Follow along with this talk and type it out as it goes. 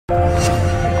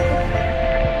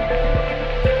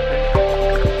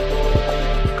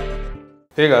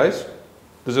Hey guys,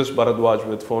 this is Bharadwaj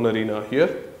with Phone Arena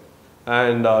here,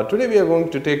 and today we are going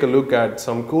to take a look at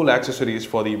some cool accessories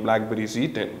for the BlackBerry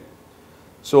Z10.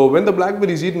 So when the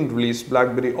BlackBerry Z10 released,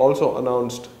 BlackBerry also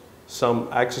announced some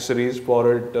accessories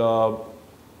for it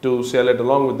to sell it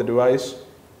along with the device.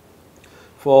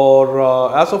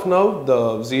 As of now,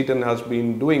 the Z10 has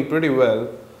been doing pretty well,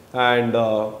 and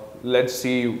let's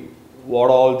see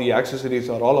what all the accessories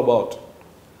are all about.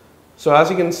 So as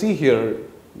you can see here,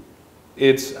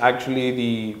 it's actually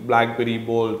the BlackBerry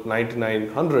Bold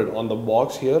 9900 on the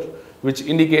box here, which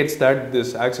indicates that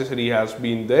this accessory has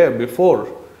been there before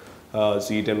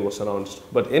Z10 was announced.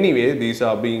 But anyway, these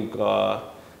are being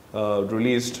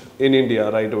released in India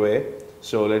right away.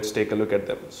 So let's take a look at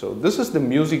them. So this is the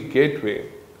music gateway,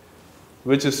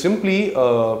 which is simply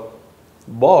a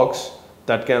box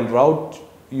that can route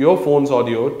your phone's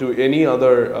audio to any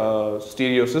other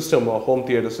stereo system or home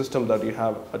theater system that you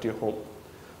have at your home.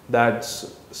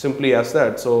 That's simply as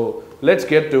that. So let's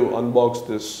get to unbox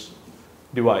this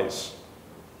device.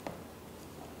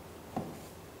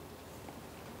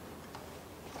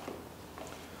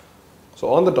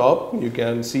 So on the top you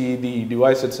can see the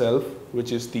device itself,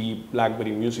 which is the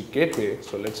BlackBerry Music Gateway.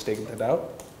 So let's take that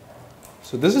out.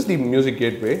 So this is the Music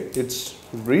Gateway. It's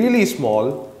really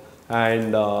small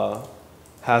and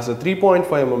has a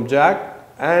 3.5mm jack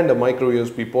and a micro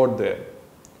USB port there.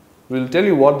 We'll tell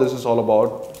you what this is all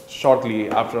about shortly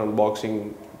after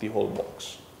unboxing the whole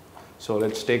box. So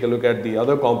let's take a look at the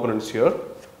other components here.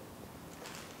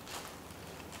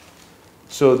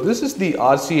 So this is the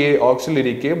RCA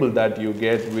auxiliary cable that you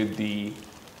get with the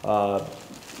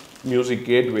Music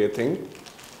Gateway thing.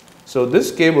 So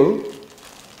this cable,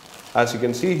 as you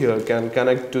can see here, can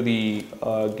connect to the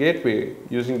gateway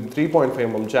using the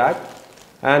 3.5mm jack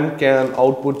and can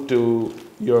output to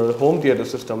your home theater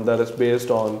system that is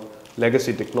based on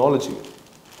legacy technology.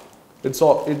 It's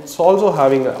also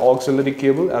having an auxiliary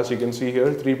cable, as you can see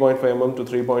here, 3.5mm to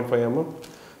 3.5mm,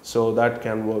 so that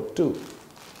can work too.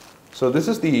 So this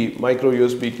is the micro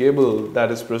USB cable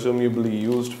that is presumably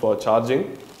used for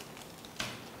charging.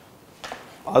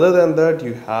 Other than that,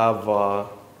 you have a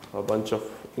bunch of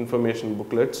information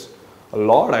booklets, a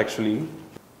lot actually.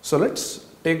 So let's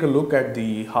take a look at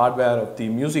the hardware of the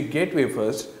Music Gateway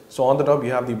first. So on the top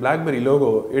you have the BlackBerry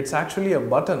logo. It's actually a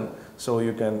button, so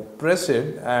you can press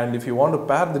it, and if you want to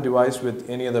pair the device with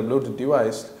any other Bluetooth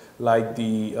device like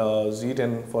the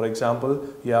Z10 for example,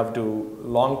 you have to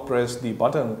long press the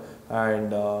button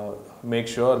and make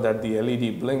sure that the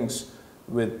LED blinks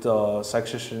with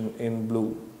succession in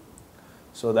blue.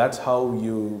 So that's how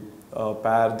you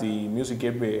pair the Music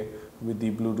Gateway with the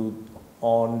Bluetooth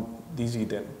on the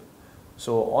Z10.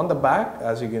 So on the back,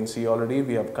 as you can see already,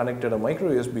 we have connected a micro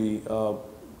USB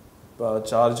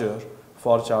charger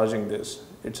for charging this.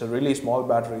 It's a really small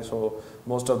battery, so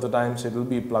most of the times it will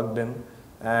be plugged in,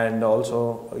 and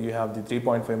also you have the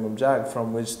 3.5mm jack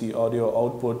from which the audio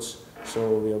outputs.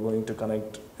 So we are going to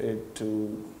connect it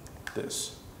to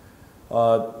this.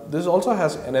 This also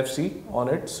has NFC on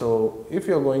it, so if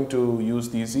you're going to use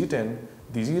the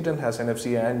Z10 has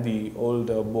NFC, and the old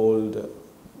Bold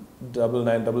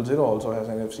 9900 also has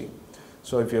NFC.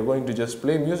 So if you're going to just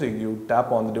play music, you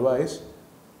tap on the device,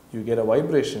 you get a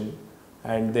vibration,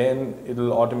 and then it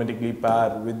will automatically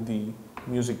pair with the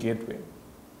Music Gateway.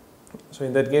 So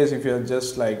in that case, if you're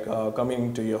just like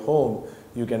coming to your home,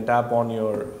 you can tap on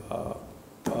your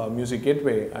Music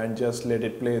Gateway and just let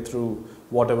it play through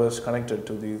whatever is connected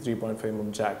to the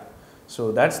 3.5mm jack.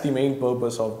 So that's the main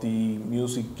purpose of the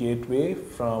Music Gateway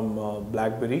from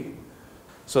BlackBerry.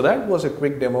 So that was a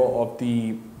quick demo of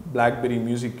the BlackBerry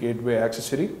Music Gateway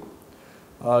accessory.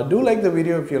 Do like the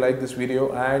video if you like this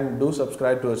video, and do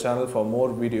subscribe to our channel for more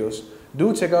videos.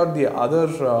 Do check out the other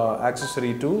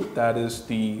accessory too, that is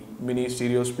the mini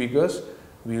stereo speakers.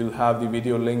 We will have the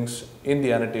video links in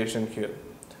the annotation here.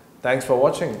 Thanks for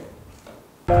watching.